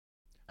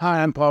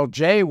Hi, I'm Paul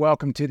J.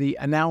 Welcome to the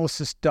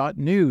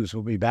Analysis.News.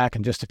 We'll be back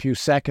in just a few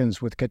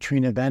seconds with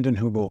Katrina vanden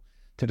Heuvel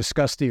to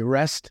discuss the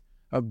arrest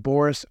of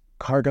Boris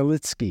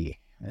Kagarlitsky,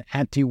 an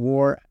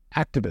anti-war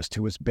activist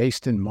who was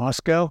based in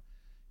Moscow,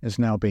 is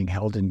now being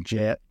held in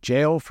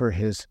jail for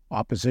his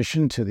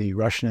opposition to the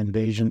Russian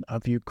invasion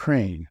of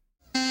Ukraine.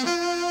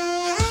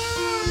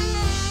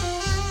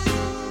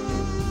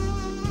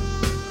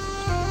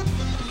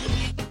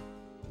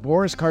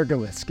 Boris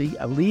Kagarlitsky,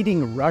 a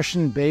leading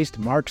Russian-based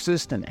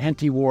Marxist and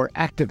anti-war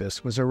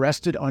activist, was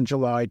arrested on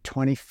July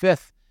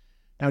 25th.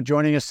 Now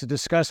joining us to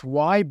discuss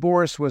why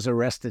Boris was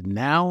arrested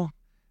now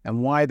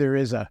and why there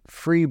is a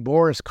Free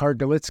Boris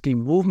Kagarlitsky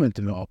movement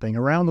developing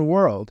around the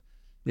world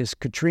is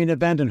Katrina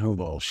vanden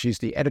Heuvel. She's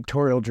the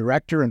editorial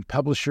director and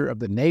publisher of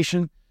The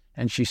Nation,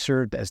 and she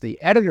served as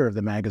the editor of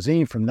the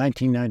magazine from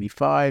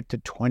 1995 to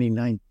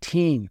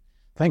 2019.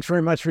 Thanks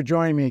very much for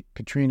joining me,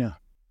 Katrina.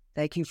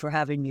 Thank you for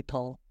having me,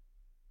 Paul.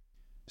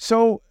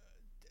 So,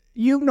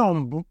 you've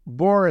known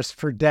Boris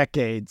for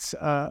decades.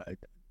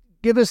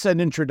 Give us an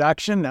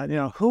introduction.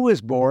 Who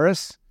is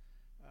Boris,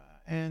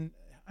 and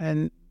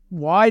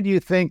why do you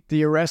think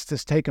the arrest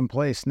has taken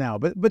place now?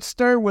 But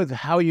start with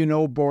how you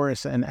know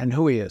Boris and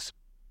who he is.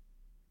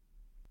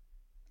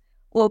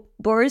 Well,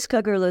 Boris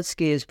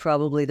Kagarlitsky is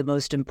probably the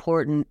most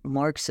important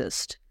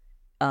Marxist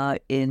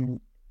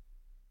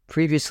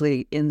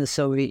previously in the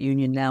Soviet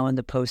Union, now in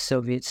the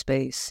post-Soviet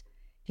space.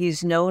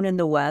 He's known in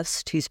the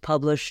West. He's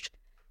published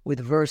with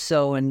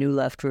Verso and New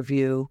Left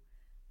Review.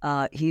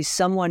 He's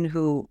someone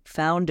who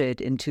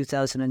founded in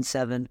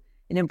 2007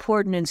 an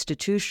important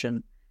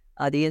institution,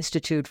 the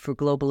Institute for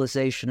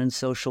Globalization and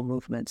Social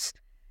Movements.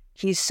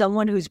 He's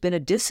someone who's been a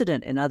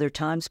dissident in other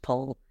times,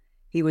 Paul.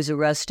 He was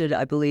arrested,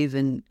 I believe,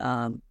 in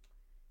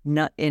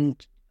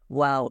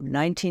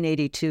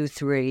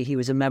 1982-3. He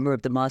was a member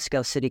of the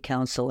Moscow City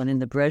Council and in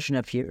the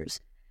Brezhnev years.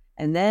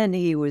 And then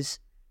he was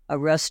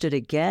arrested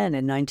again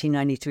in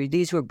 1993.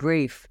 These were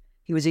brief.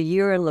 He was a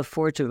year in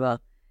Lefortovo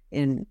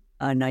in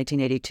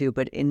 1982,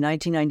 but in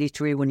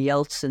 1993, when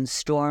Yeltsin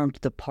stormed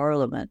the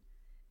parliament,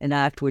 an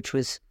act which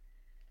was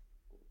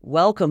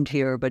welcomed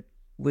here but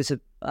was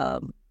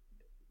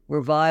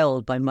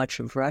reviled by much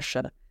of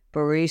Russia,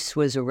 Boris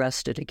was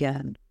arrested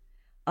again.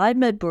 I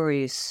met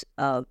Boris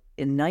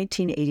in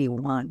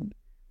 1981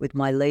 with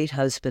my late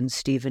husband,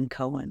 Stephen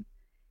Cohen.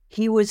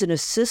 He was an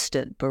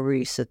assistant,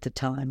 Boris at the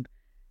time,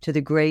 to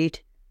the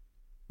great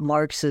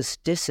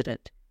Marxist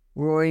dissident,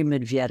 Rory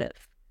Medvedev,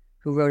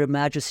 who wrote a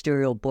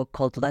magisterial book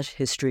called Let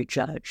History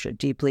Judge, a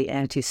deeply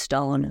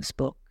anti-Stalinist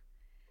book.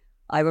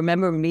 I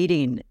remember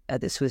meeting,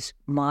 this was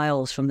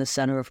miles from the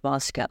center of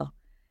Moscow,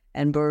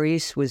 and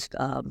Boris was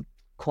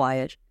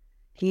quiet.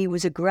 He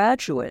was a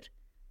graduate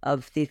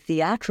of the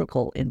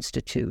Theatrical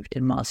Institute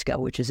in Moscow,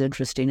 which is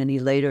interesting, and he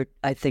later,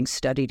 I think,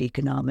 studied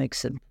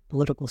economics and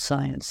political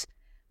science.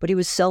 But he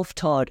was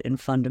self-taught in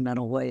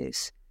fundamental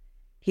ways.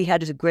 He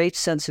had a great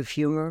sense of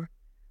humor,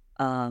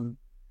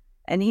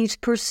 and he's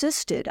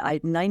persisted. In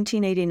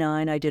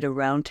 1989, I did a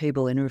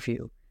roundtable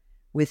interview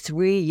with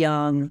 3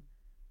 young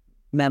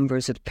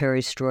members of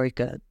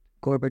Perestroika.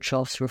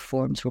 Gorbachev's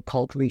reforms were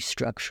called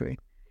restructuring.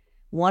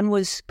 One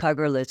was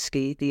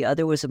Kagarlitsky. The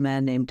other was a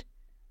man named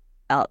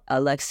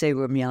Alexei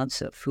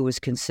Rumyantsev, who was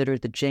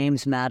considered the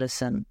James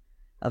Madison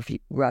of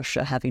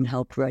Russia, having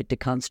helped write the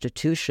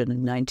Constitution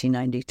in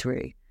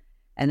 1993.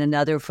 And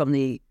another from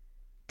the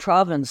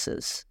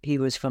provinces. He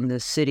was from the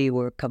city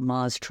where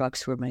Kamaz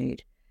trucks were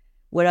made.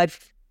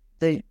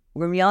 The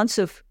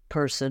Rumyantsev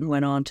person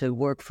went on to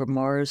work for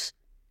Mars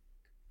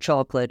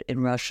Chocolate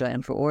in Russia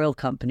and for oil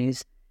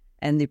companies,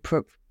 and the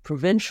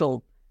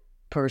provincial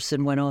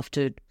person went off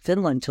to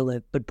Finland to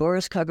live. But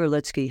Boris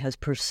Kagarlitsky has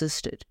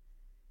persisted.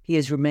 He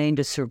has remained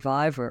a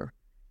survivor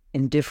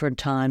in different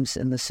times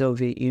in the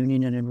Soviet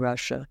Union and in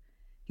Russia.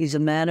 He's a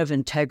man of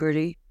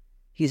integrity.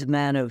 He's a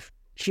man of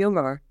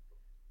humor.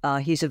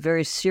 He's a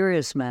very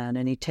serious man,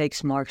 and he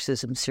takes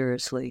Marxism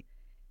seriously.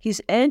 He's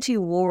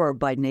anti-war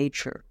by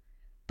nature.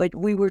 But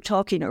we were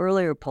talking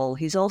earlier, Paul,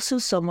 he's also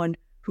someone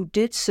who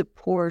did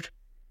support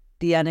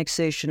the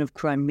annexation of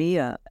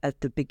Crimea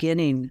at the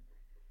beginning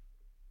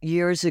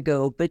years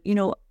ago. But,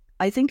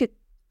 I think it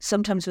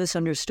sometimes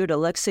misunderstood.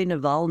 Alexei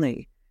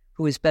Navalny,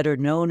 who is better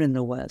known in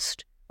the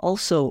West,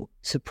 also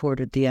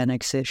supported the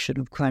annexation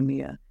of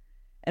Crimea.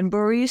 And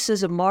Boris,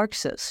 as a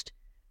Marxist,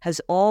 has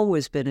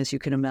always been, as you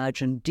can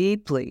imagine,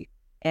 deeply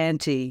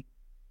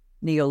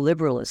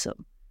anti-neoliberalism.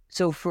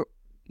 So for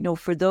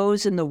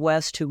those in the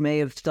West who may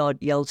have thought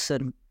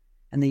Yeltsin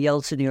and the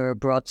Yeltsin era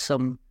brought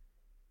some,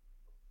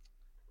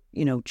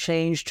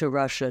 change to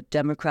Russia,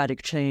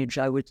 democratic change,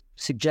 I would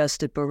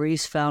suggest that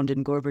Boris found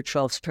in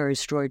Gorbachev's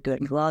Perestroika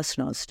and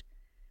Glasnost.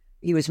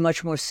 He was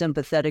much more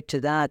sympathetic to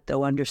that,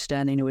 though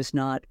understanding it was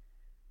not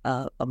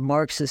a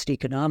Marxist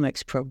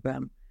economics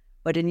program.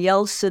 But in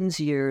Yeltsin's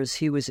years,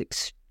 he was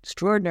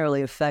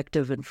extraordinarily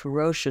effective and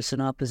ferocious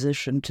in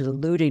opposition to the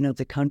looting of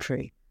the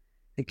country,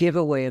 the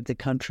giveaway of the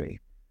country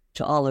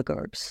to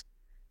oligarchs.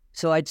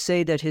 So I'd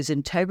say that his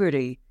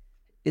integrity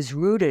is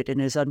rooted in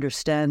his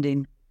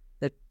understanding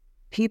that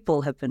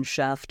people have been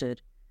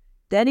shafted,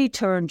 Then he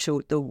turned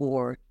to the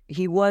war.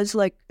 He was,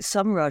 like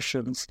some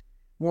Russians,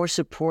 more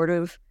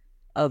supportive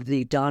of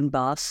the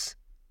Donbass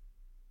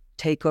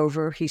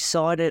takeover. He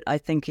saw it, I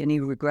think, and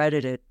he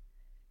regretted it,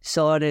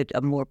 saw it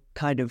a more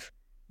kind of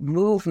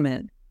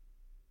movement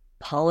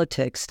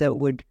politics that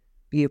would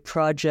be a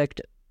project,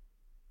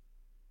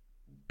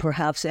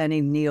 perhaps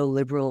any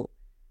neoliberal.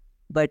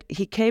 But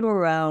he came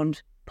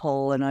around,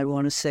 Paul, and I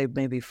want to say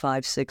maybe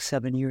 5, 6,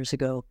 7 years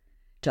ago,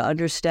 to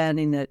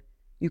understanding that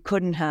you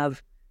couldn't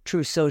have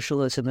true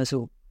socialism as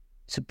a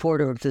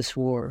supporter of this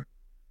war.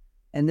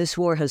 And this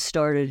war has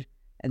started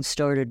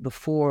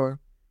before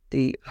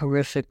the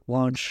horrific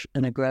launch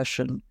and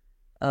aggression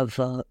of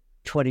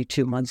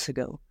 22 months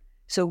ago.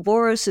 So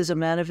Boris is a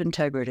man of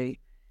integrity.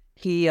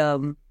 He,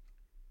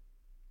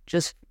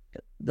 just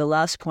the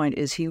last point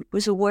is he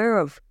was aware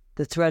of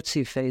the threats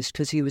he faced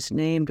because he was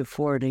named a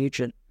foreign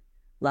agent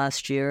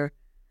last year,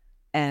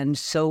 and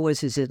so was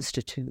his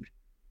institute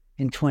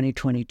in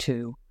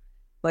 2022.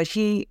 But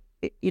he,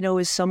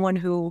 is someone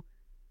who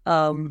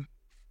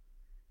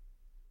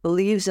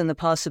believes in the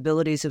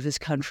possibilities of his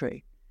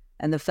country.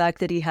 And the fact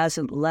that he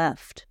hasn't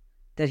left,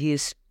 that he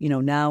is,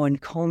 now in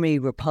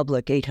Komi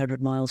Republic,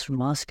 800 miles from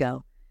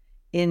Moscow,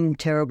 in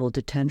terrible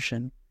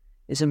detention,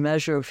 is a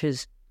measure of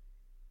his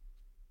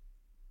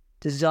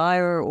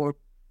desire or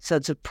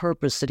sense of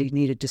purpose that he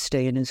needed to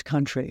stay in his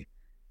country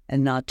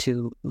and not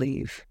to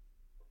leave.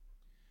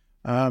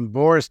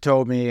 Boris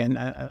told me,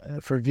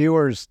 and for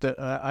viewers, that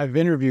I've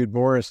interviewed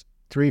Boris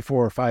 3,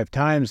 4, or 5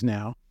 times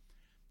now,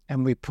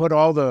 and we put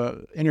all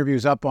the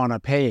interviews up on a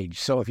page.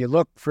 So if you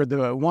look for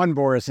the one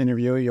Boris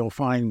interview, you'll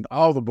find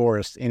all the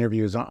Boris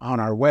interviews on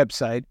our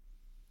website.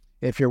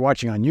 If you're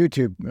watching on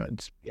YouTube,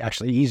 it's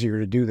actually easier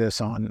to do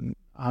this on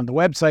the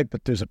website,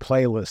 but there's a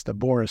playlist, a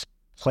Boris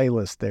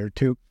playlist there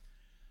too.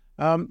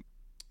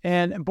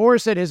 And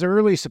Boris said his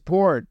early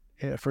support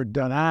for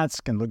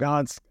Donetsk and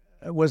Lugansk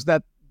was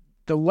that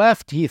the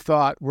left, he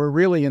thought, were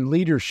really in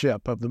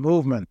leadership of the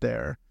movement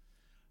there.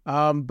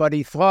 But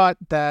he thought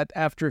that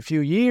after a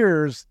few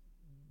years,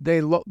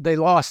 they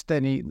lost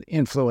any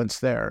influence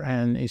there,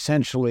 and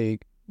essentially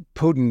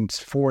Putin's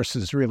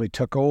forces really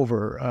took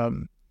over.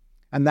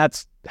 And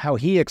that's how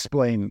he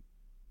explained.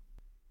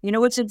 You know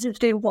what's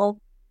interesting,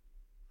 Paul?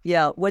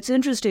 Yeah, what's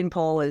interesting,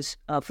 Paul, is,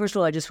 first of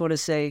all, I just want to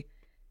say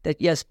that,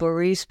 yes,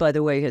 Boris, by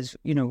the way, has,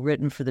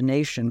 written for The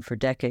Nation for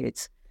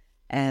decades.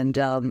 And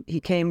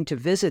he came to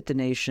visit The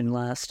Nation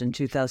last in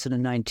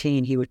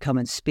 2019. He would come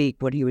and speak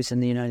when he was in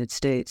the United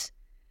States.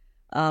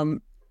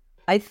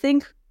 I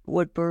think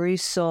what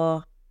Boris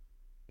saw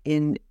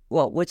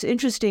what's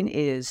interesting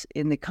is,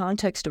 in the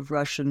context of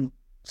Russian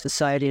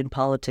society and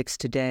politics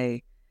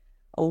today,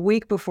 a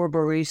week before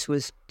Boris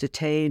was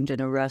detained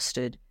and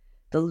arrested,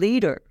 the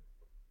leader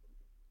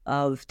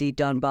of the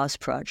Donbass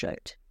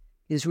project,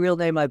 his real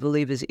name, I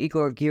believe, is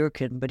Igor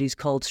Girkin, but he's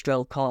called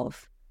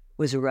Strelkov,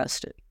 was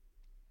arrested.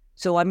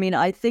 So,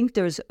 I think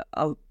there's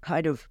a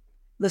kind of,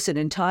 listen,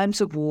 in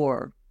times of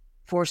war,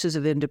 forces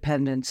of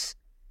independence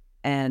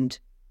and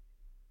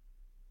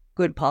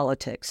good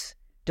politics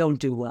don't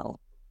do well.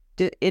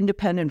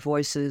 Independent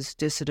voices,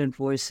 dissident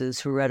voices,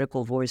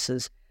 heretical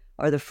voices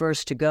are the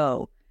first to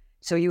go.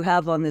 So you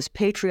have on this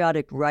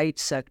patriotic right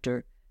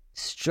sector,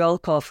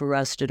 Strelkov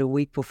arrested a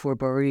week before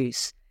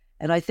Boris.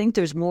 And I think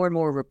there's more and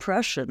more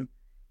repression,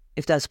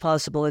 if that's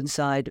possible,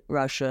 inside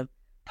Russia,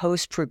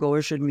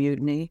 post-Prigozhin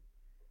mutiny,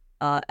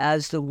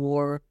 as the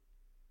war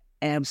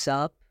amps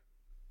up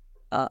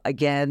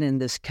again in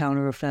this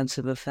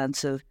counteroffensive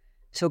offensive.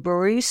 So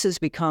Boris has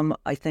become,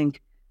 I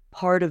think,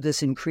 part of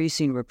this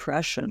increasing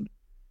repression.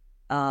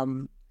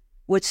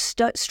 What's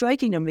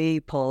striking to me,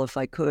 Paul, if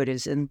I could,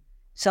 is in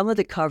some of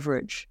the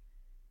coverage,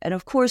 and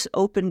of course,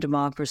 open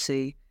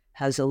democracy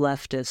has a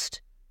leftist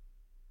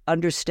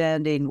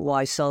understanding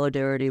why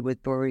solidarity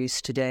with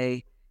Boris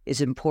today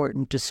is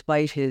important,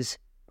 despite his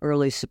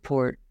early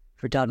support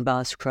for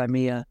Donbass,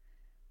 Crimea.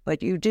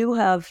 But you do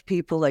have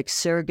people like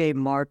Sergei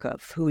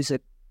Markov, who's a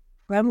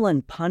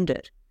Kremlin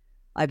pundit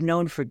I've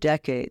known for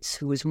decades,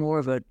 who was more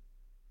of a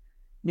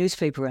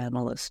newspaper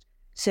analyst,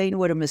 saying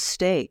what a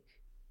mistake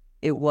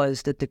it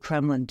was that the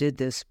Kremlin did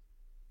this,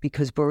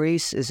 because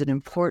Boris is an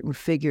important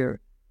figure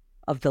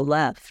of the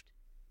left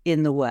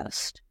in the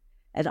West.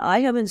 And I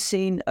haven't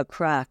seen a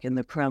crack in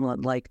the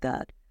Kremlin like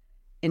that.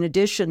 In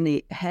addition,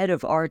 the head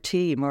of RT,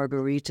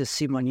 Margarita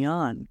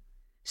Simonyan,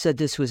 said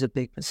this was a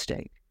big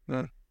mistake.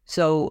 Yeah.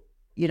 So,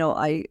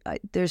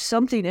 there's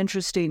something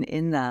interesting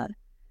in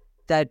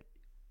that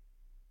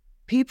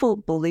people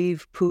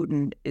believe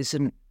Putin is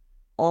an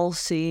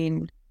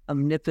all-seeing,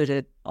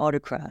 omnipotent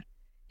autocrat.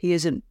 He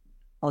is an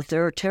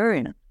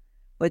authoritarian.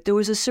 But there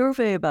was a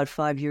survey about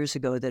 5 years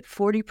ago that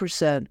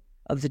 40%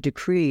 of the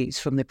decrees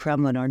from the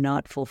Kremlin are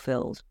not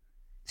fulfilled.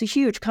 It's a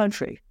huge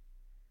country.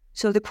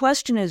 So the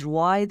question is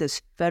why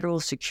this federal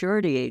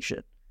security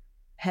agent,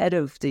 head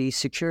of the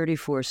security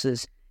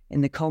forces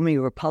in the Komi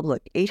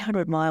Republic,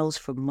 800 miles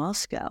from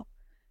Moscow,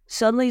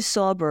 suddenly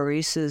saw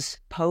Boris's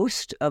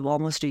post of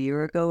almost a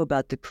year ago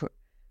about the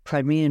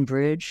Crimean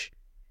Bridge,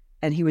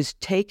 and he was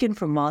taken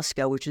from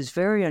Moscow, which is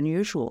very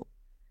unusual.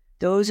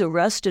 those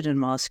arrested in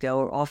Moscow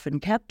are often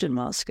kept in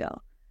Moscow.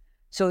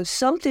 So it's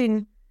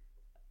something,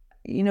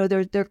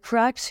 there are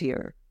cracks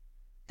here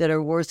that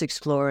are worth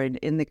exploring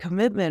in the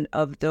commitment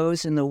of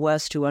those in the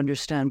West who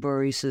understand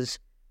Boris's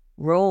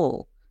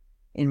role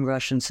in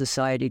Russian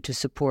society to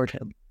support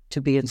him, to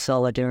be in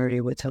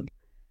solidarity with him.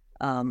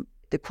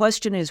 The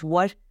question is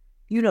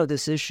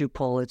this issue,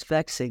 Paul, it's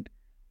vexing.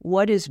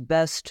 What is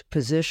best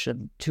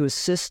positioned to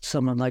assist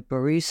someone like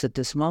Boris at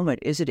this moment?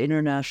 Is it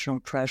international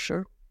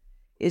pressure?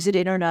 Is it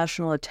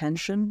international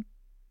attention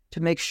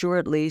to make sure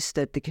at least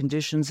that the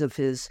conditions of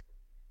his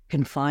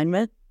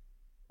confinement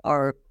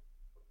are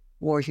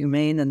more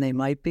humane than they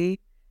might be?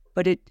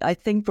 But I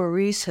think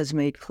Boris has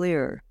made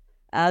clear,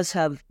 as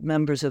have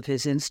members of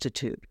his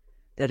institute,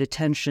 that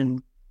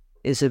attention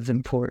is of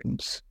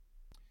importance.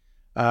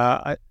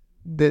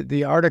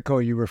 The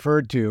article you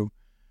referred to,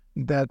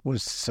 that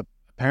was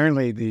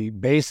apparently the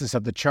basis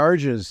of the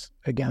charges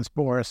against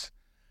Boris.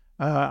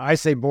 I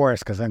say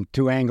Boris because I'm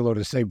too Anglo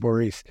to say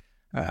Boris.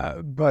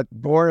 But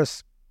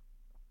Boris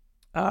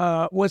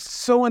was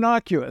so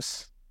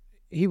innocuous.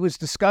 He was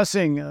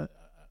discussing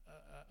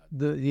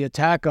the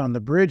attack on the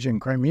bridge in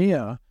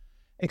Crimea,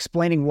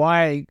 explaining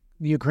why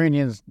the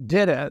Ukrainians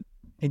did it.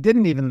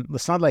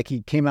 It's not like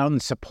he came out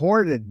and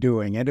supported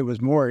doing it. It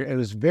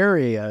was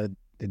very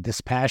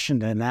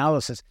dispassionate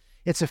analysis.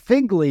 It's a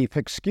fig leaf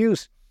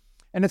excuse.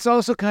 And it's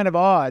also kind of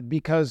odd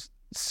because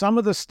some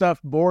of the stuff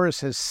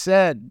Boris has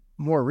said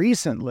more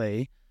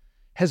recently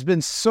has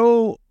been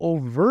so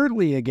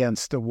overtly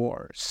against the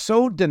war,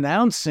 so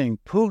denouncing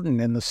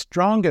Putin in the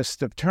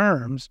strongest of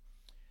terms,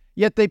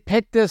 yet they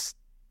picked this,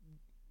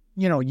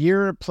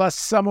 year plus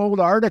some old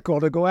article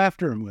to go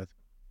after him with.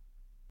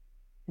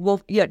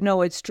 Well, yeah,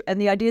 no, it's and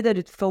the idea that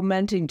it's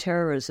fomenting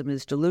terrorism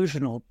is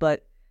delusional,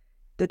 but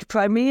the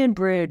Crimean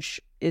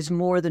Bridge is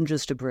more than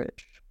just a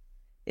bridge.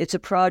 It's a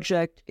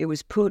project. It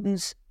was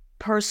Putin's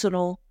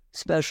personal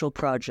special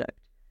project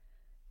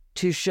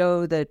to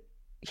show that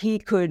he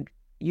could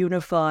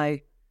unify,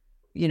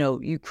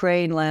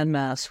 Ukraine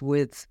landmass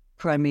with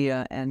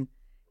Crimea, and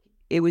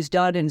it was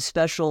done in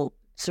special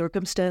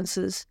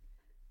circumstances.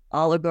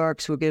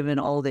 Oligarchs were given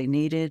all they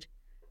needed.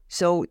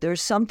 So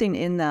there's something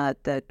in that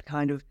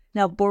kind of...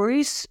 Now,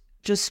 Boris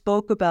just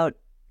spoke about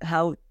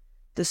how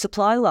the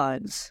supply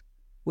lines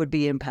would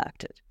be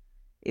impacted.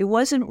 It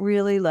wasn't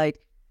really like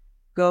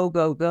go,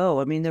 go,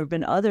 go. I mean, there have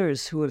been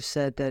others who have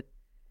said that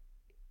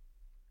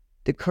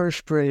the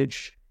Kerch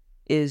Bridge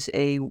is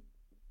a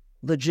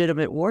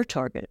legitimate war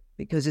target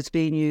because it's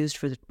being used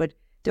for but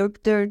there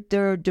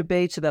are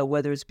debates about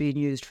whether it's being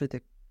used for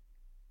the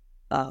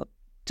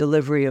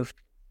delivery of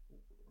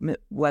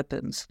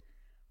weapons.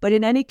 But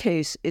in any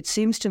case, it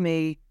seems to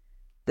me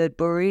that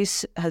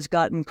Boris has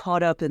gotten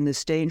caught up in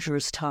this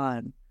dangerous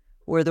time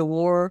where the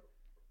war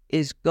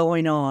is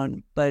going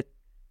on, but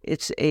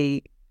it's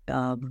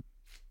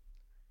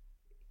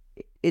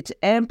it's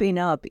amping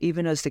up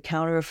even as the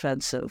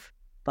counteroffensive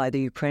by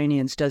the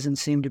Ukrainians doesn't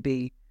seem to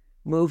be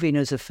moving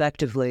as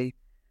effectively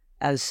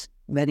as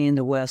many in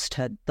the West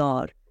had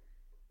thought.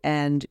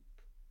 And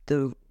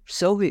the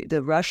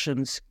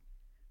Russians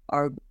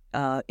are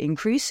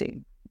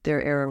increasing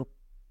their air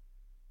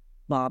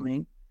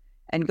bombing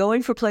and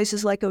going for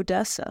places like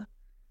Odessa,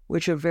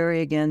 which are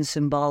very, again,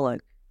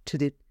 symbolic to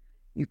the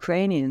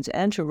Ukrainians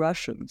and to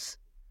Russians.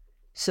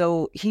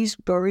 So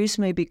Boris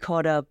may be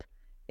caught up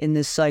in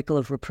this cycle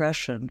of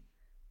repression,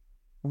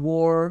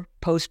 war,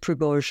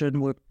 post-Prigozhin,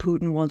 where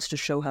Putin wants to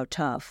show how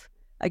tough.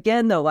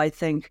 Again, though, I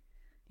think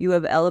you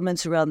have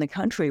elements around the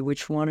country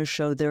which want to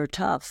show they're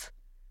tough.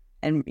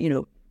 And,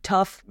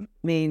 tough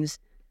means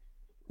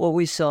what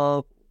we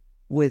saw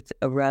with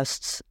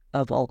arrests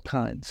of all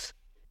kinds.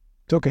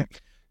 Okay.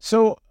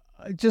 So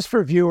just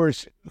for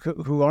viewers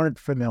who aren't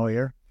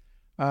familiar,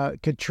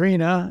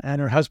 Katrina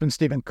and her husband,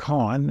 Stephen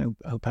Cohen,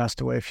 who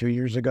passed away a few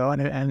years ago,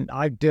 and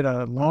I did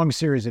a long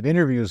series of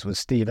interviews with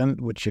Stephen,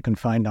 which you can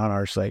find on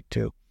our site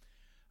too,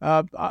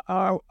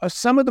 are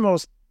some of the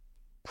most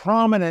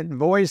prominent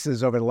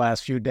voices over the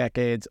last few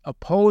decades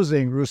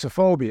opposing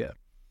Russophobia.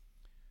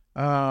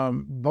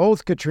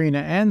 Both Katrina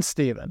and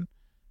Stephen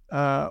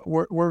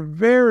were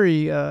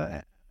very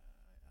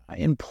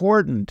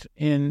important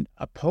in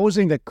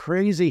opposing the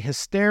crazy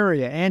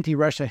hysteria,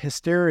 anti-Russia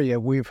hysteria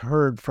we've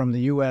heard from the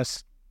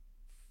U.S.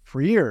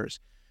 for years.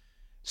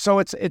 So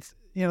it's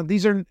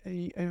these are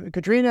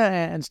Katrina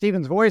and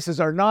Stephen's voices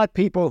are not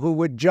people who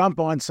would jump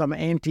on some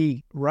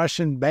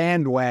anti-Russian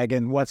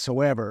bandwagon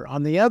whatsoever.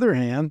 On the other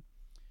hand,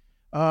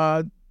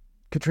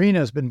 Katrina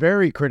has been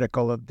very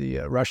critical of the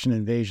Russian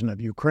invasion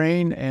of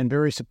Ukraine and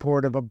very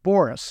supportive of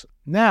Boris.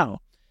 Now,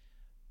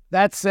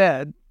 that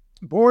said,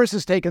 Boris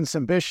has taken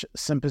some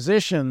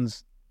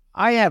positions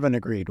I haven't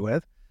agreed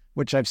with,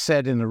 which I've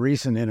said in a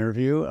recent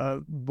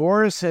interview.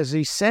 Boris has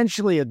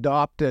essentially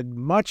adopted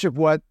much of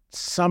what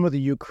some of the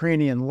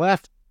Ukrainian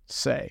left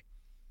say,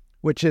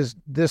 which is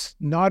this: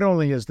 not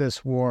only is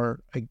this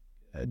war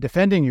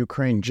defending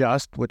Ukraine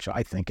just, which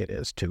I think it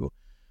is too,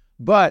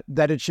 but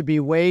that it should be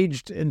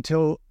waged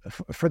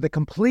for the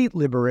complete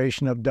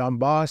liberation of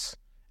Donbass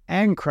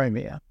and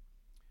Crimea.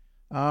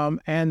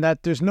 and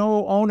that there's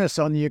no onus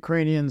on the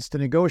Ukrainians to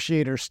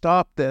negotiate or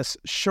stop this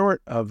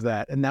short of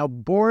that. And now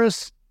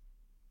Boris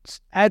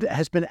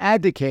has been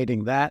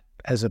advocating that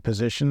as a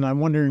position. I'm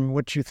wondering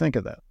what you think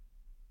of that.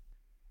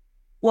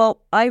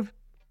 Well,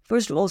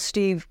 first of all,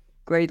 Steve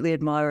greatly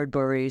admired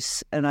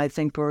Boris, and I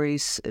think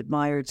Boris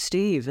admired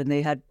Steve, and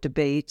they had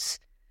debates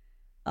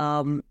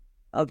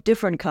of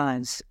different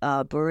kinds.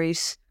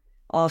 Boris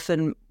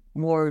often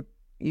more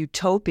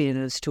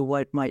utopian as to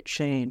what might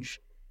change.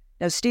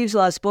 Now, Steve's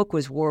last book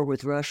was War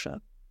with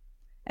Russia,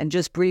 and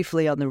just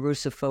briefly on the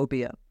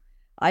Russophobia.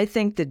 I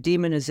think the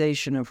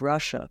demonization of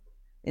Russia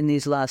in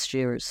these last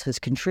years has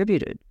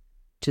contributed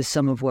to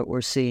some of what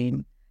we're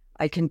seeing.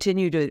 I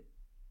continue to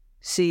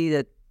see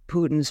that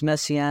Putin's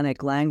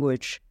messianic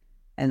language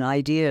and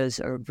ideas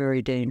are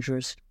very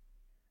dangerous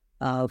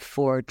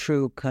for a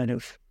true kind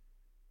of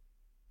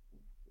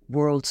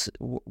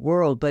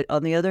world. But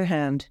on the other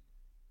hand,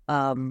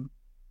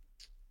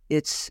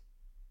 it's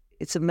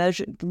a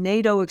measure.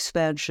 NATO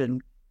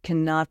expansion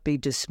cannot be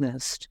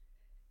dismissed.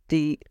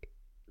 The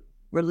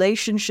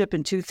relationship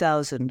in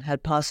 2000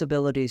 had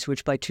possibilities,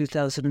 which by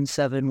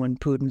 2007, when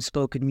Putin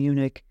spoke in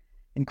Munich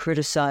and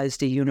criticized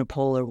the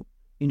unipolar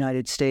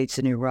United States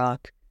and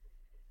Iraq,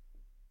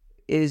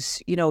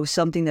 is,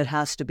 something that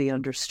has to be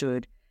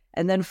understood.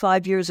 And then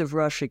 5 years of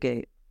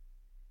Russiagate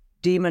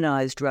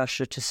demonized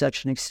Russia to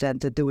such an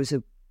extent that there was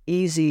an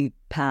easy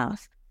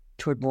path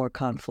toward more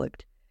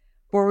conflict.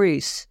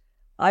 Boris,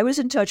 I was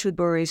in touch with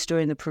Boris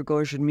during the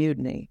Prigozhin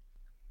mutiny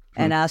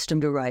and asked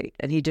him to write,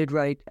 and he did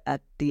write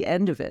at the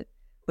end of it.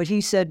 But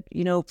he said,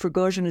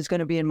 Prigozhin is going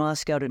to be in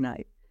Moscow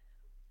tonight.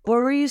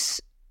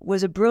 Boris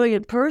was a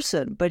brilliant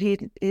person, but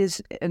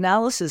his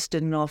analysis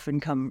didn't often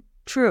come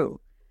true.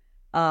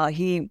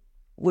 He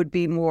would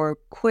be more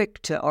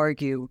quick to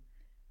argue.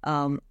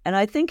 And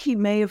I think he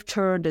may have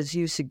turned, as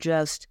you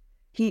suggest,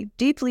 he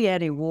deeply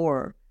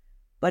anti-war,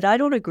 but I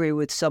don't agree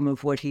with some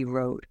of what he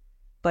wrote.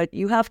 But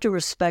you have to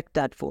respect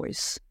that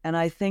voice. And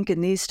I think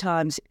in these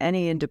times,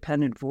 any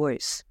independent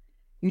voice,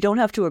 you don't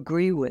have to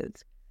agree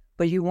with,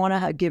 but you want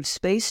to give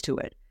space to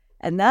it.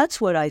 And that's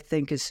what I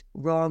think is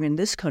wrong in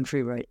this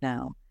country right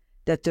now,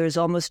 that there's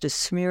almost a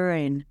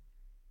smearing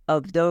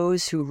of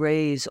those who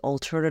raise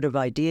alternative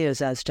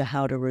ideas as to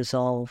how to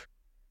resolve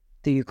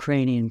the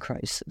Ukrainian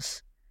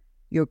crisis.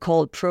 You're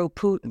called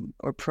pro-Putin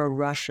or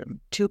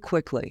pro-Russian too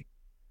quickly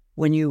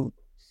when you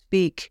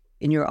speak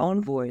in your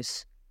own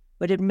voice,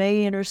 but it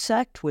may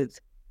intersect with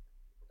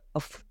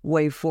a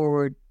way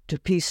forward to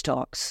peace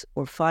talks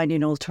or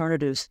finding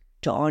alternatives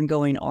to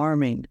ongoing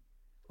arming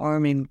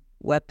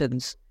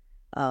weapons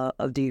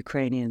of the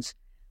Ukrainians.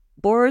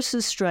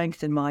 Boris's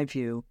strength, in my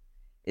view,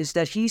 is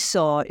that he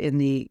saw in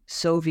the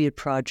Soviet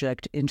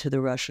project into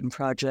the Russian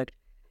project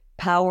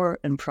power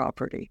and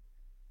property.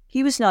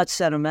 He was not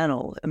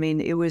sentimental. I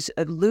mean, it was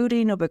a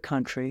looting of a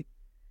country,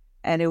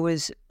 and it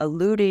was a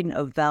looting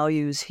of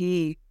values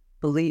he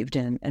believed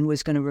in and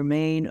was going to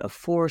remain a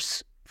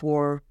force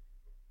for,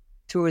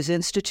 through his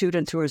institute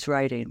and through his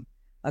writing,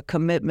 a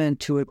commitment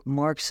to a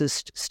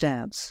Marxist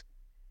stance.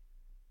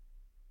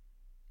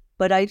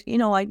 But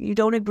you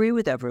don't agree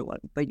with everyone,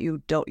 but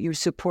you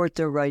support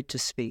their right to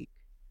speak.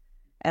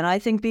 And I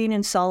think being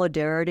in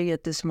solidarity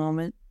at this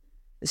moment,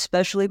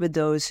 especially with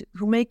those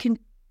who may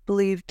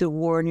believe the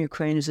war in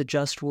Ukraine is a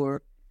just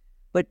war,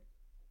 but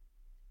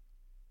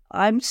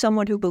I'm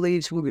someone who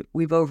believes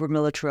we've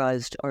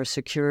over-militarized our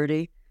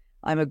security.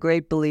 I'm a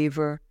great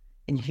believer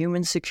in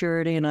human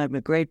security, and I'm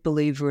a great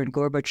believer in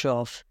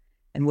Gorbachev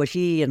and what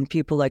he and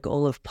people like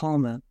Olof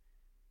Palme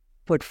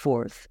put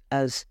forth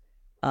as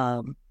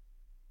the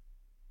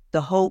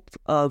hope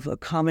of a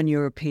common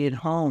European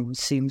home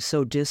seems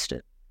so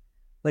distant,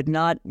 but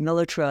not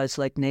militarized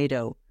like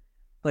NATO,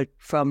 but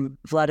from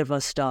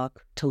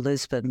Vladivostok to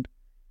Lisbon,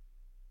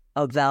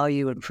 of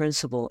value and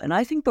principle. And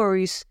I think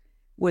Boris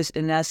was,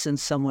 in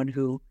essence, someone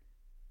who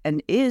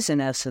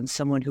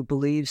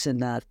believes in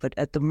that. But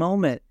at the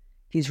moment,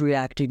 he's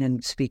reacting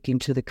and speaking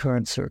to the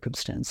current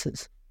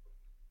circumstances.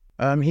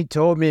 He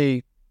told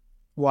me,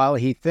 while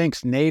he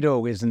thinks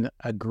NATO is an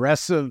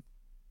aggressive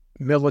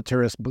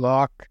militarist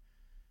bloc,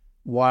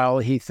 while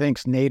he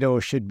thinks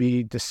NATO should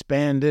be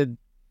disbanded,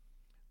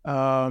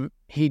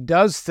 he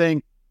does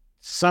think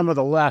some of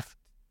the left,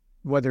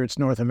 whether it's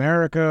North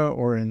America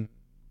or in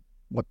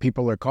what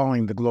people are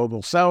calling the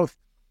global south,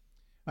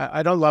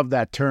 I don't love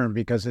that term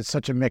because it's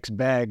such a mixed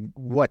bag,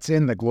 what's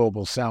in the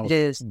global south. It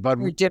is, but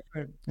very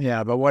different.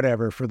 Yeah, but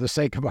whatever, for the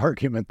sake of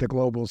argument, the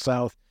global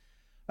south.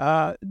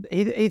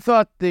 He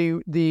thought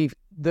the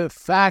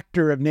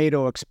factor of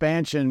NATO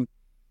expansion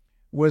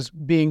was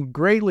being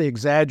greatly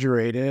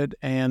exaggerated,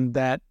 and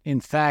that, in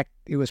fact,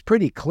 it was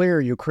pretty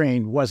clear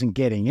Ukraine wasn't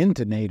getting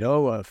into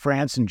NATO.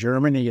 France and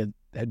Germany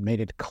had made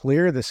it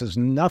clear this is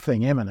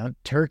nothing imminent.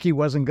 Turkey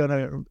weren't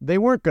going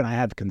to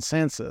have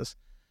consensus.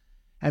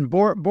 And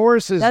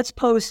Boris is... That's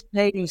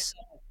post-NATO.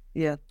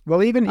 Yeah.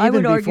 Well, even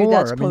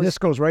before, this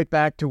goes right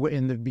back to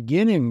in the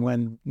beginning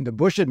when the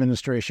Bush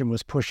administration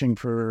was pushing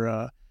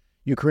for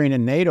Ukraine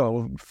and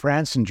NATO.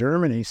 France and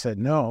Germany said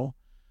no.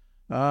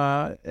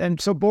 And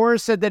so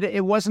Boris said that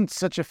it wasn't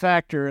such a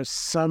factor as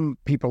some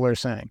people are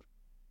saying.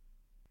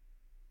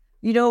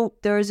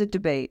 There is a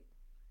debate,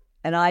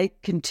 and I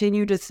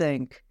continue to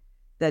think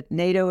that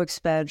NATO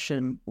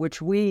expansion,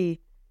 which we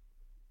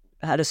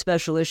had a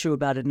special issue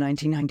about in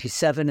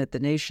 1997 at the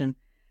Nation,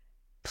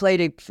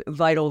 played a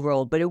vital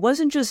role. But it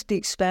wasn't just the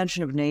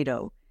expansion of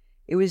NATO.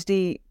 It was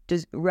the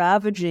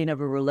ravaging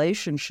of a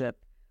relationship.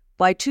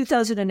 By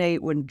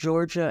 2008, when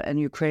Georgia and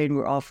Ukraine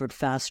were offered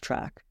fast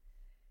track,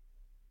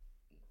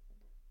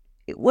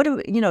 we're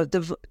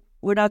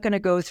not going to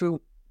go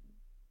through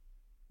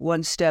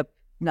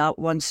not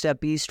one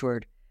step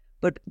eastward,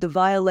 but the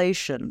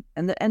violation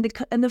and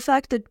the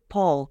fact that,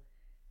 Paul,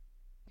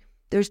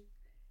 there's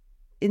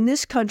in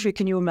this country,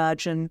 can you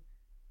imagine,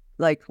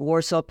 like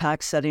Warsaw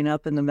Pact setting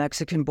up in the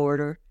Mexican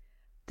border?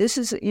 This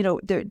is,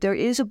 there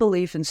is a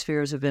belief in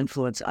spheres of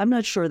influence. I'm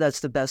not sure that's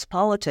the best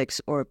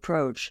politics or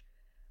approach,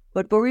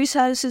 but Boris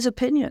has his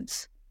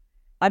opinions.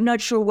 I'm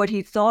not sure what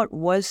he thought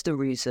was the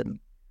reason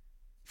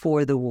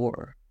for the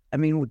war. I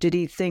mean, did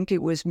he think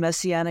it was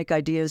messianic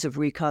ideas of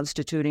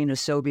reconstituting a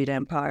Soviet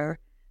empire?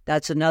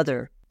 That's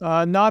another.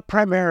 Not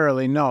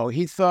primarily, no.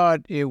 He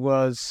thought it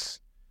was...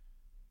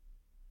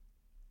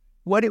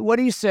 What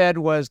he said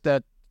was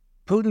that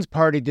Putin's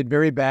party did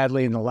very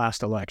badly in the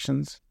last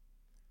elections.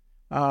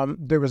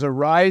 There was a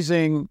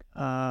rising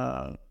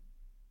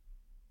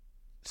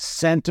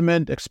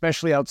sentiment,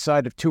 especially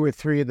outside of 2 or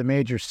 3 of the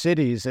major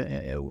cities.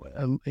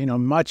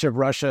 Much of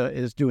Russia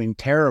is doing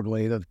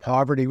terribly. The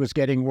poverty was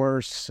getting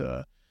worse.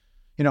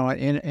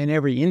 In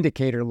every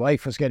indicator,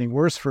 life was getting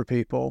worse for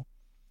people.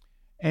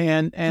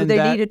 And so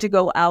they needed to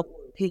go out.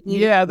 He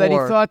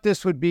thought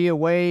this would be a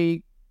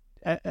way,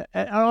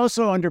 and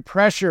also under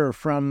pressure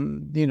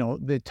from,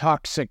 the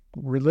toxic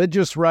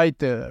religious right,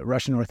 the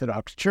Russian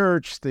Orthodox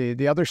Church,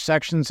 the other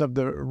sections of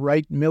the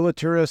right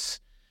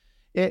militarists,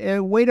 a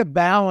way to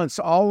balance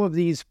all of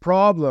these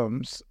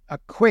problems, a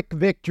quick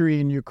victory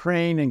in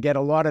Ukraine and get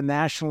a lot of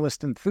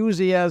nationalist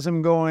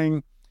enthusiasm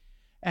going,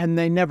 and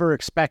they never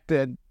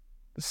expected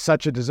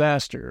such a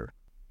disaster.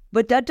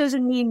 But that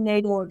doesn't mean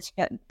NATO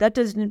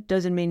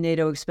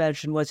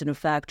expansion wasn't a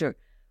factor.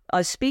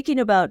 Speaking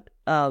about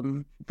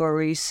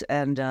Boris,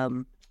 and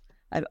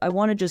I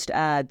want to just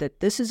add that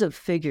this is a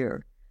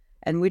figure,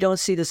 and we don't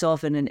see this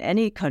often in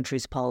any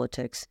country's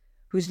politics,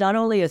 who's not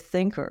only a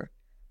thinker,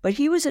 but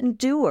he was a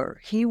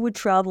doer. He would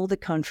travel the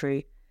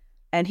country,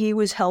 and he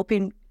was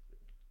helping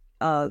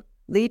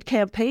lead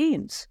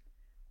campaigns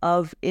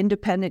of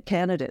independent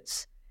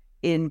candidates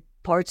in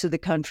parts of the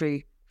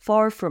country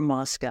far from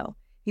Moscow.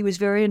 He was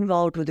very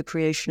involved with the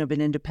creation of an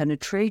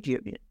independent trade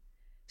union.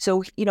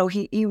 So,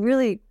 he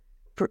really,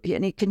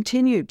 and he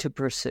continued to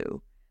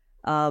pursue.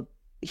 I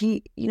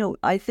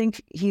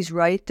think he's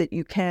right that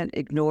you can't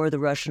ignore the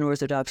Russian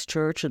Orthodox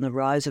Church and the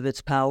rise of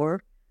its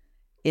power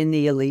in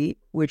the elite,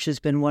 which has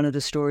been one of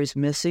the stories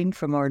missing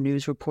from our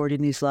news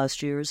reporting these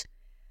last years.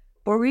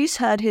 Boris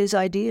had his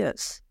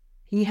ideas.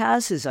 He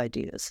has his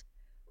ideas.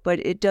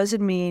 But it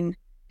doesn't mean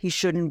he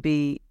shouldn't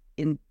be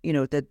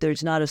that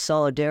there's not a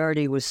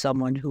solidarity with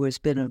someone who has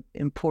been an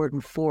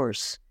important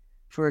force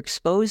for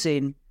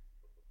exposing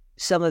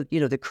some of,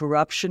 the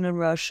corruption in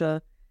Russia.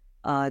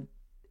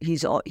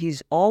 He's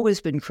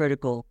always been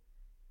critical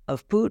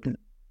of Putin,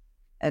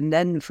 and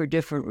then for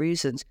different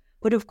reasons.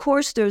 But of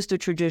course, there's the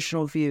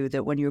traditional view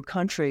that when your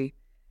country,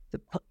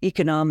 the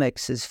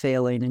economics is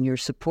failing and your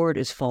support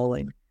is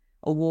falling,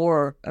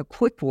 a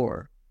quick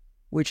war,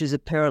 which is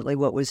apparently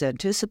what was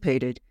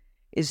anticipated,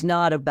 is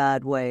not a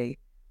bad way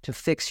to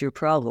fix your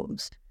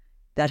problems.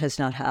 That has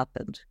not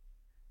happened.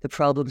 The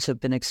problems have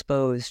been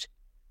exposed.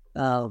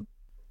 I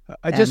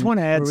just want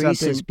to add Boris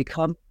something. Has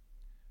become...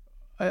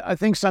 I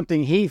think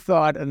something he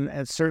thought,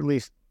 and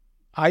certainly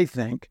I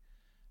think,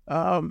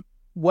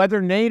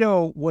 whether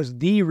NATO was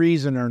the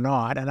reason or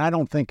not, and I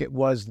don't think it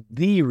was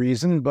the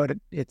reason, but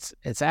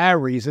it's our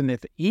reason.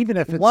 Even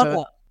if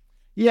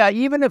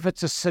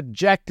it's a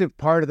subjective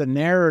part of the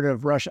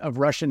narrative of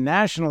Russian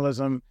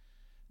nationalism,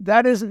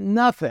 that isn't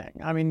nothing.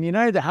 I mean,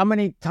 how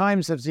many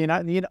times has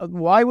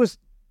why was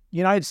the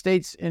United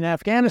States in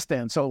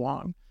Afghanistan so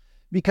long?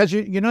 Because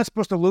you're not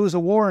supposed to lose a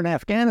war in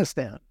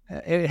Afghanistan.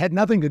 It had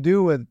nothing to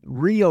do with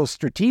real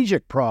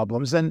strategic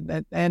problems.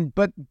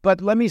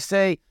 But let me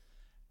say,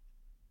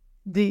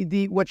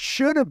 the what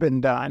should have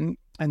been done,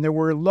 and there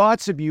were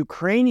lots of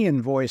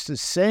Ukrainian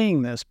voices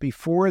saying this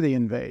before the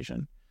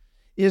invasion,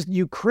 is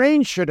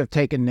Ukraine should have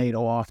taken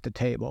NATO off the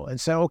table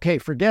and said, okay,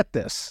 forget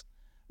this.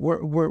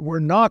 We're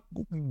not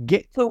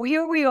So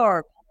here we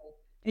are.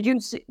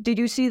 Did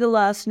you see the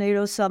last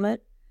NATO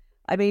summit?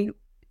 I mean,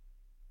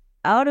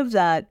 out of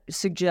that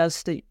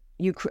suggests that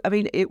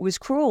it was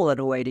cruel in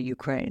a way to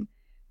Ukraine.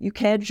 You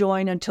can't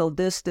join until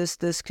this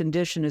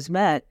condition is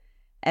met,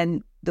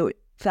 and the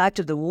fact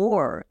of the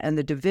war and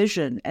the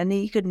division and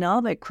the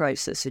economic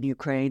crisis in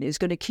Ukraine is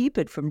going to keep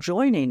it from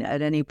joining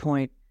at any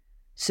point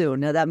soon.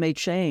 Now that may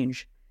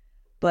change,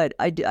 but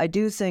I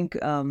do think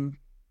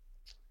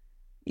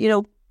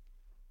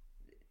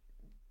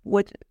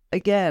what,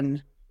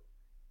 again,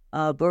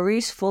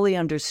 Boris fully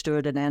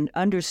understood and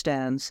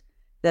understands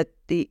that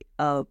the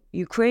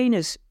Ukraine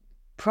is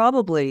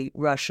probably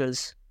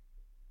Russia's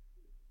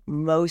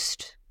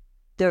most.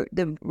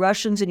 The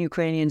Russians and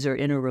Ukrainians are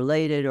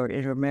interrelated or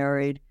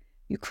intermarried.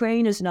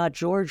 Ukraine is not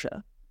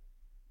Georgia.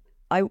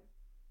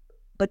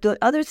 But the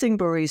other thing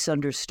Boris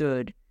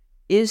understood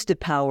is the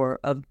power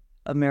of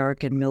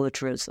American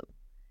militarism.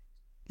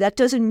 That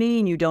doesn't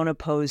mean you don't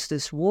oppose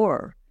this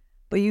war,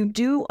 but you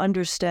do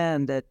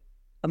understand that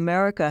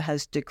America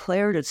has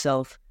declared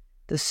itself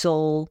the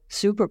sole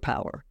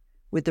superpower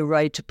with the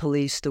right to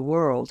police the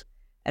world.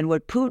 And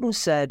what Putin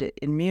said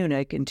in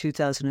Munich in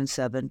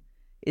 2007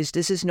 is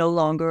this is no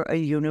longer a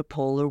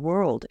unipolar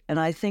world. And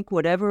I think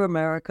whatever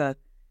America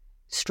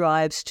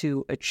strives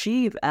to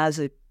achieve as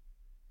a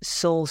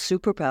sole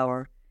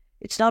superpower,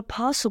 it's not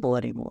possible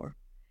anymore.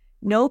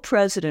 No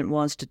president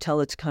wants to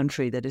tell its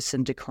country that it's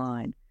in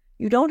decline.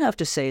 You don't have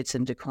to say it's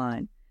in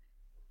decline.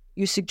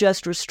 You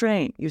suggest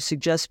restraint. You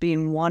suggest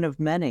being one of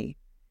many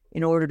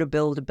in order to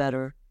build a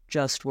better,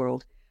 just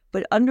world.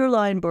 But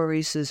underlying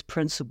Boris's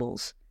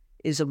principles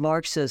is a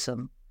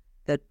Marxism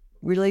that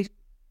really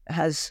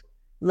has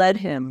led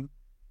him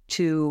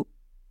to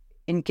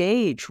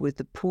engage with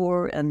the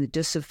poor and the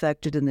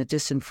disaffected and the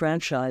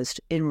disenfranchised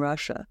in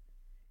Russia.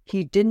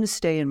 He didn't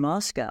stay in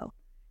Moscow.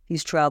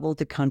 He's traveled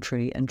the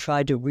country and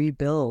tried to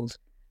rebuild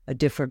a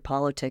different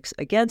politics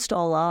against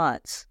all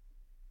odds,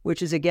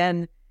 which is,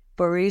 again,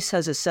 Boris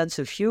has a sense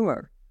of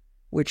humor,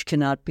 which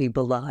cannot be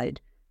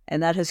belied,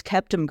 and that has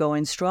kept him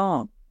going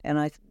strong, and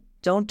I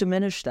don't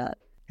diminish that.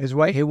 His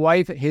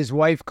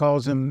wife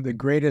calls him the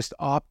greatest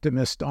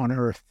optimist on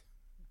earth.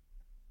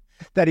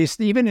 That he's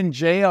even in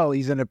jail,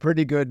 he's in a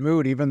pretty good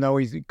mood, even though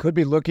he could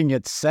be looking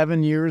at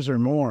 7 years or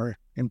more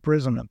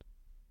imprisonment.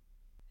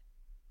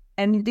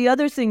 And the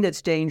other thing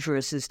that's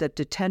dangerous is that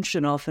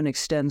detention often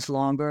extends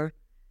longer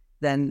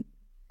than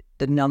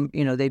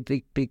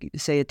they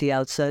say at the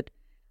outset.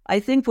 I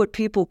think what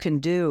people can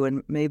do,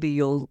 and maybe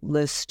you'll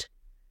list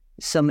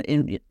some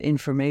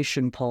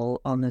information,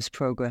 Paul, on this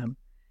program,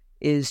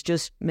 is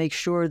just make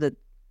sure that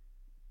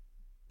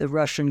the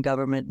Russian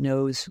government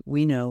knows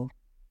we know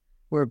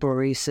where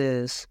Boris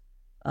is.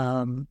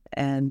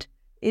 And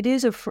it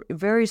is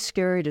very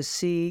scary to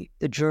see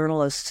the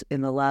journalists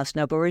in the last...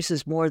 Now, Boris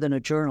is more than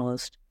a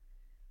journalist,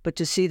 but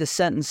to see the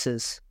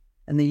sentences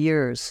and the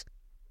years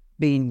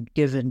being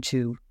given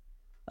to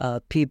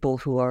people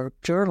who are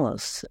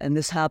journalists. And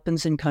this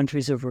happens in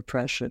countries of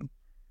repression.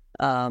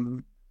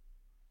 And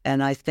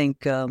I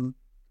think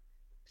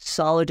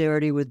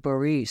solidarity with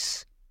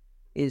Boris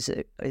is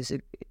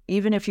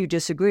even if you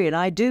disagree, and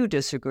I do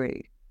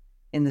disagree,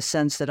 in the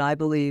sense that I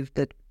believe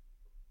that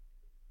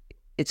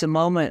it's a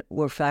moment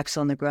where facts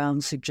on the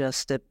ground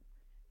suggest that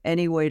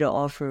any way to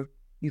offer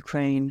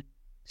Ukraine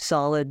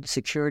solid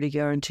security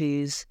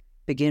guarantees,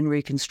 begin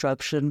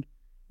reconstruction,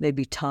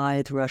 maybe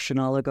tithe Russian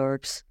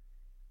oligarchs,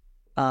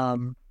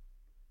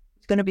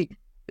 it's going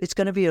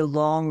to be a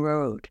long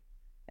road,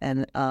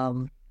 and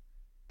the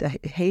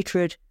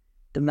hatred,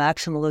 the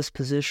maximalist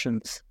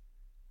positions.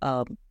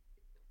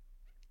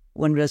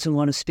 One doesn't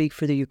want to speak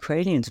for the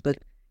Ukrainians, but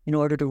in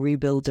order to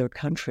rebuild their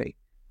country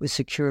with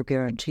secure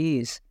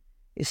guarantees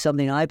is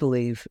something I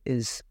believe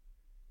is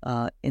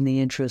in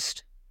the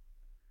interest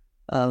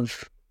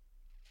of,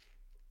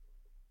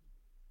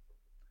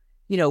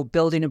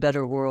 building a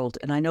better world.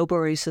 And I know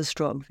Boris has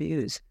strong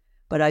views,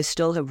 but I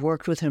still have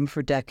worked with him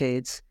for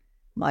decades.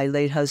 My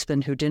late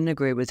husband, who didn't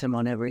agree with him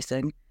on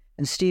everything,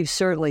 and Steve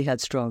certainly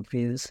had strong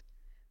views,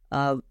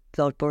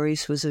 thought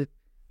Boris was a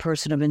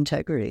person of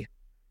integrity.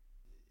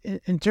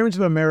 In terms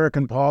of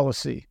American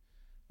policy,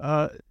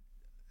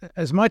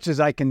 as much as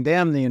I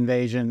condemn the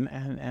invasion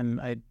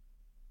and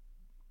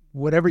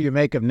whatever you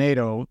make of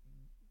NATO,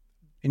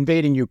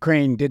 invading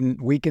Ukraine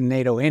didn't weaken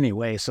NATO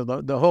anyway. So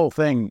the whole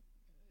thing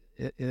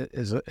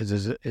is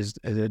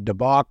a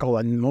debacle,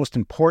 and most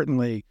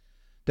importantly,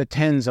 the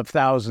tens of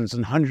thousands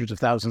and hundreds of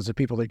thousands of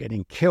people that are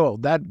getting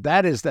killed.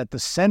 That is at the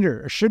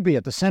center, or should be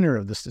at the center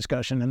of this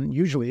discussion, and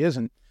usually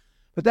isn't.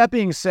 But that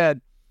being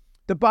said,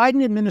 the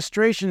Biden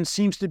administration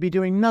seems to be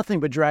doing nothing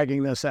but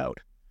dragging this out.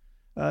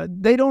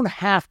 They don't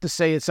have to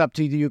say it's up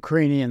to the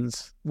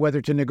Ukrainians whether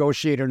to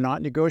negotiate or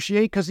not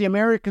negotiate, because the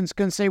Americans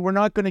can say, we're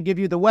not going to give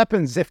you the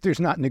weapons if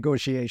there's not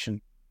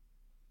negotiation.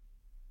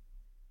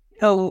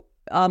 No,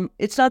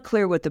 it's not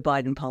clear what the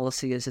Biden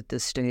policy is at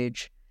this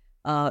stage,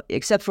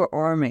 except for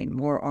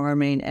more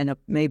arming, and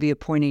maybe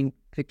appointing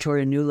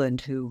Victoria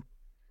Nuland,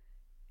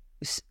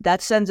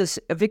 that sends us...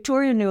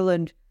 Victoria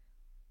Nuland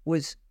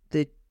was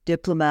the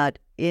diplomat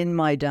in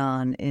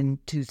Maidan in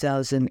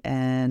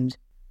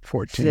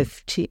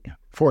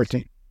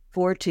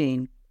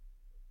 2014.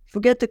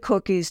 Forget the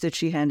cookies that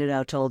she handed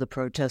out to all the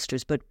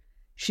protesters, but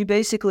she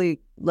basically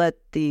let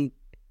the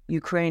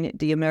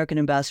American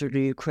ambassador to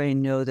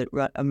Ukraine know that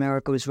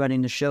America was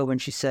running the show when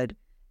she said,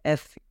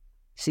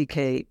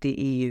 FCK,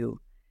 the EU.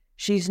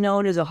 She's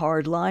known as a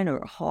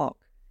hardliner, a hawk.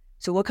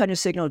 So what kind of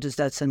signal does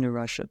that send to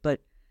Russia?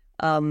 But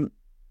I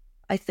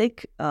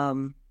think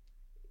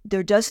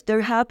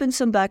there have been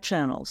some back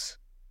channels,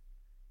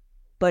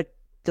 but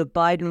the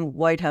Biden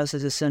White House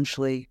has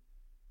essentially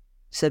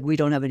said we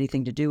don't have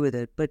anything to do with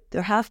it, but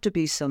there have to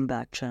be some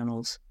back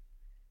channels.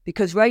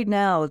 Because right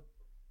now,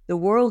 the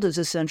world is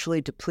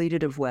essentially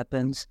depleted of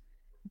weapons.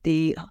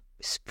 The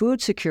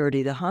food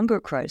security, the hunger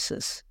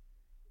crisis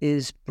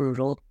is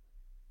brutal.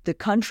 The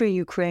country,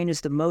 Ukraine,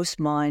 is the most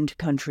mined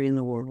country in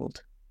the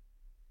world.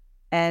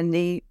 And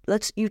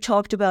you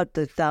talked about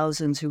the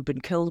thousands who've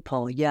been killed,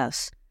 Paul,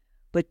 yes.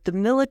 But the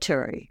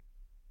military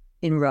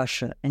in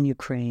Russia and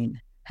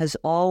Ukraine has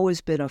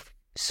always been a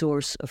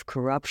source of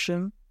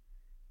corruption,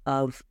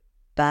 of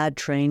bad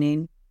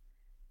training,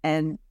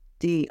 and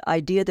the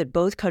idea that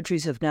both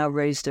countries have now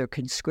raised their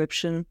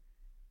conscription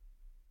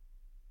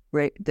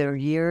rate, their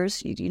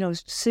years,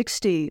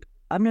 60,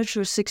 I'm not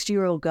sure,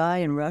 60-year-old guy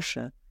in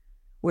Russia,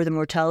 where the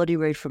mortality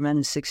rate for men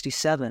is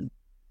 67,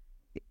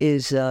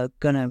 is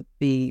going to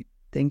be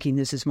thinking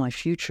this is my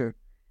future.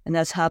 And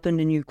that's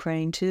happened in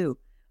Ukraine too.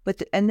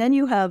 And then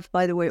you have,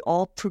 by the way,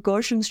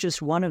 Prigozhin's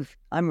just one of,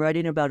 I'm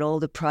writing about all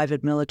the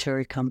private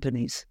military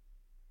companies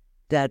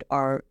that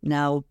are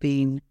now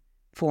being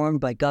formed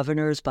by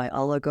governors, by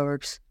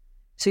oligarchs.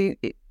 So,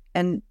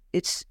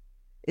 it's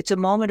a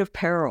moment of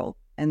peril.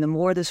 And the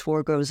more this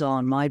war goes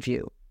on, my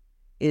view,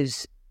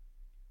 is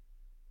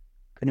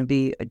going to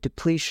be a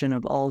depletion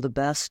of all the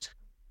best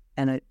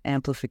and an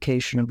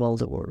amplification of all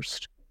the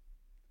worst.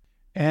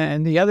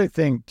 And the other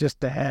thing,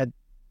 just to add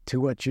to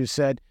what you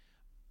said,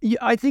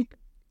 I think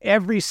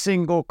every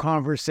single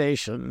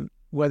conversation,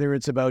 whether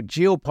it's about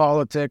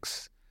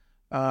geopolitics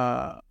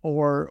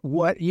or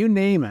what you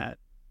name it,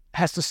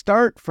 has to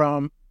start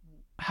from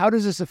how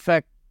does this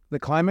affect the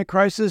climate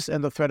crisis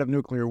and the threat of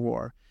nuclear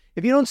war?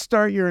 If you don't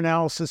start your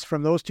analysis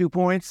from those 2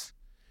 points,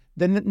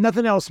 then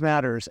nothing else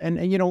matters. And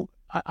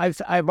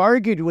I've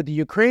argued with the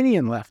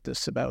Ukrainian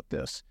leftists about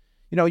this.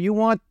 You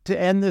want to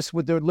end this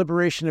with the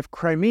liberation of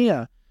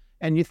Crimea,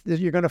 and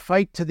you're going to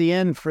fight to the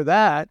end for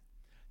that.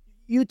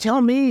 You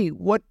tell me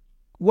what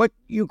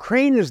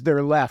Ukraine is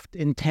there left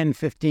in 10,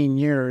 15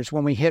 years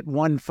when we hit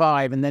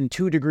 1.5 and then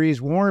 2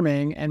 degrees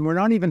warming, and we're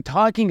not even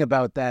talking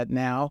about that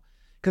now,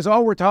 because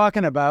all we're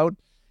talking about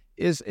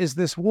is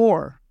this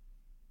war.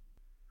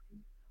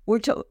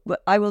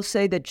 I will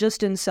say that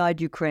just inside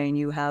Ukraine,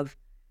 you have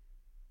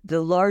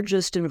the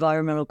largest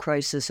environmental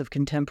crisis of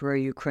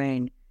contemporary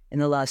Ukraine in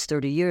the last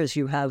 30 years.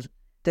 You have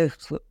the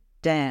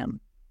dam,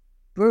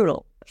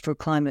 brutal for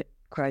climate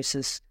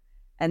crisis.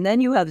 And then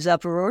you have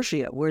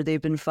Zaporozhye, where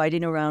they've been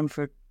fighting around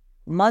for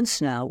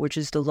months now, which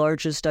is the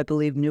largest, I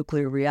believe,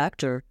 nuclear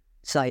reactor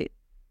site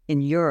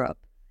in Europe.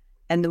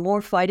 And the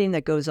more fighting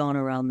that goes on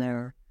around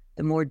there,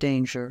 the more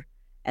danger.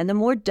 And the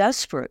more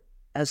desperate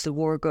as the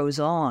war goes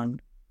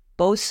on,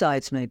 both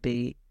sides may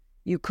be,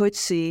 you could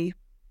see,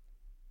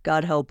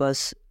 God help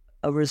us,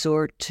 a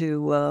resort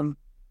to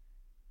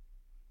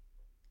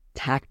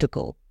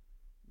tactical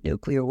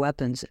nuclear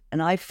weapons.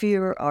 And I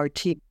fear our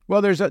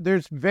Well,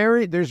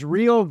 there's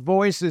real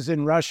voices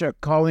in Russia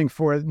calling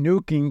for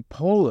nuking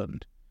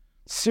Poland.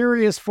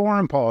 Serious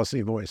foreign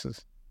policy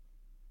voices.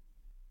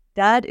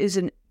 That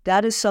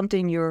is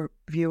something your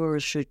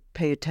viewers should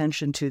pay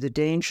attention to, the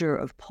danger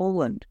of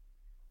Poland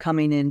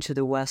coming into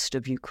the west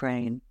of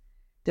Ukraine.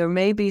 There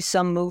may be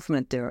some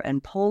movement there,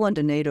 and Poland,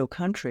 a NATO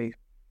country.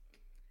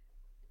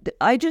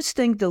 I just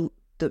think the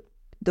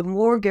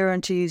more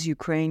guarantees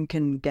Ukraine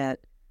can get,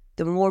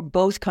 the more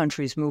both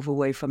countries move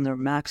away from their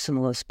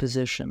maximalist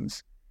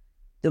positions,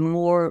 the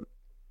more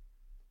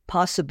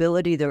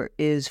possibility there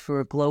is for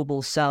a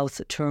global South,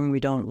 a term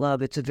we don't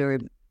love. It's a very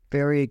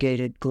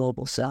variegated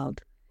global South,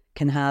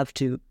 can have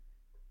to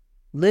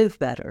live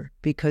better,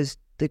 because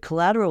the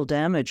collateral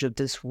damage of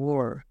this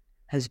war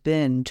has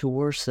been to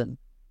worsen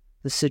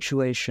the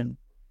situation.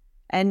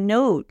 And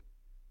note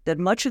that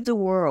much of the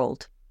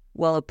world,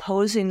 while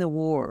opposing the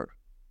war,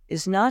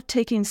 is not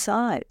taking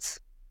sides,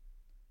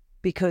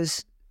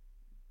 because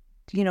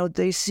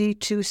they see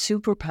 2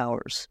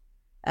 superpowers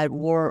at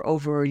war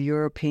over a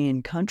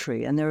European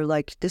country, and they're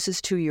like, this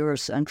is too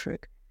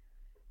Eurocentric.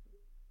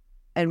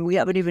 And we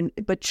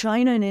haven't but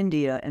China and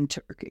India and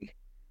Turkey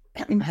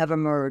have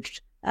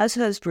emerged, as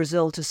has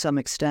Brazil to some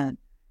extent,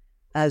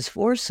 as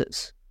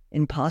forces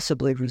in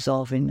possibly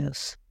resolving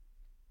this.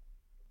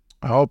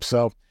 I hope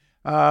so.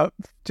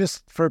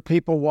 Just for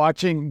people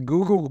watching,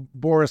 Google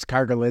Boris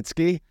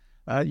Kagarlitsky.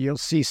 You'll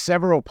see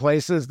several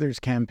places. There's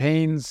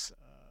campaigns.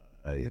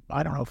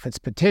 I don't know if it's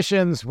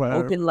petitions.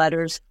 Open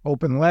letters.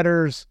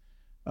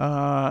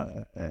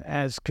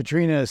 As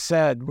Katrina has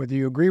said, whether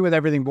you agree with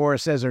everything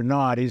Boris says or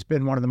not, he's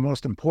been one of the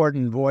most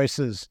important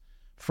voices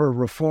for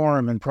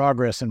reform and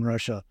progress in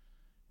Russia.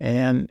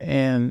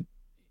 And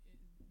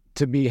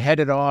to be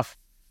headed off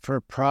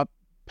for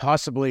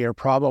possibly or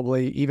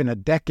probably even a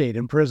decade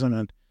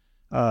imprisonment,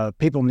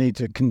 people need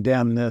to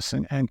condemn this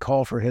and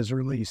call for his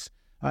release.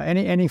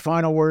 Any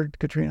final word,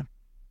 Katrina?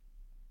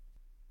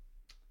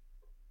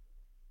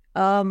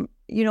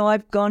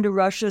 I've gone to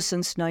Russia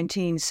since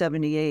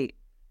 1978,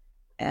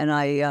 and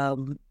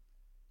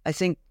I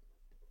think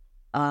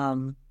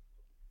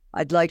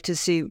I'd like to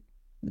see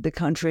the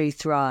country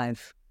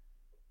thrive,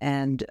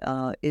 and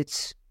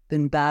it's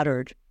been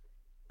battered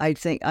I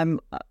think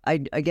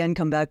I again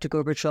come back to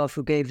Gorbachev,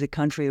 who gave the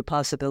country a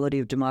possibility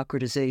of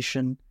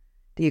democratization.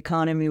 The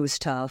economy was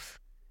tough,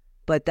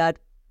 but that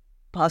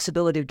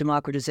possibility of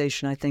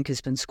democratization, I think,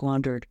 has been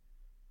squandered,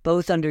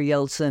 both under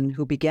Yeltsin,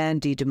 who began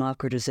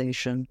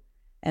de-democratization,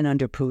 and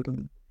under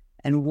Putin.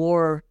 And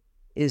war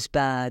is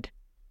bad.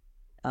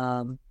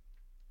 There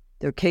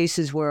are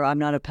cases where I'm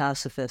not a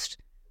pacifist,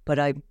 but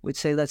I would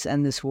say let's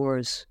end this war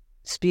as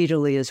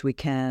speedily as we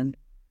can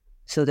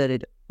so that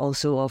it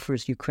also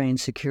offers Ukraine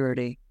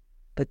security,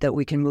 but that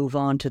we can move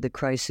on to the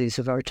crises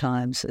of our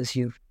times as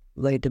you've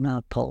laid them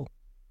out, Paul.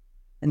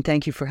 And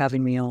thank you for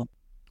having me on.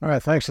 All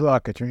right. Thanks a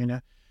lot,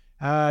 Katrina.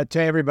 To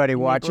everybody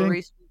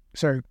watching.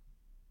 Sorry,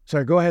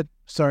 go ahead.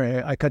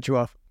 Sorry, I cut you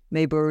off.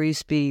 May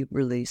Boris be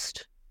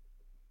released.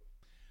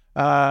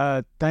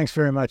 Thanks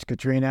very much,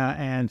 Katrina.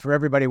 And for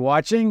everybody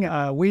watching,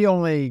 we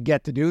only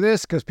get to do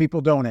this because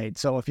people donate.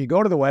 So if you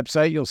go to the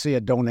website, you'll see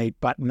a donate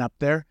button up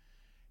there.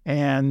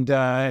 And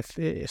if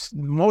it's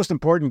most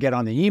important, get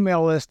on the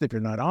email list if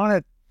you're not on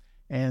it.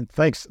 And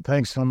thanks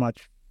so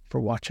much for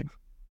watching.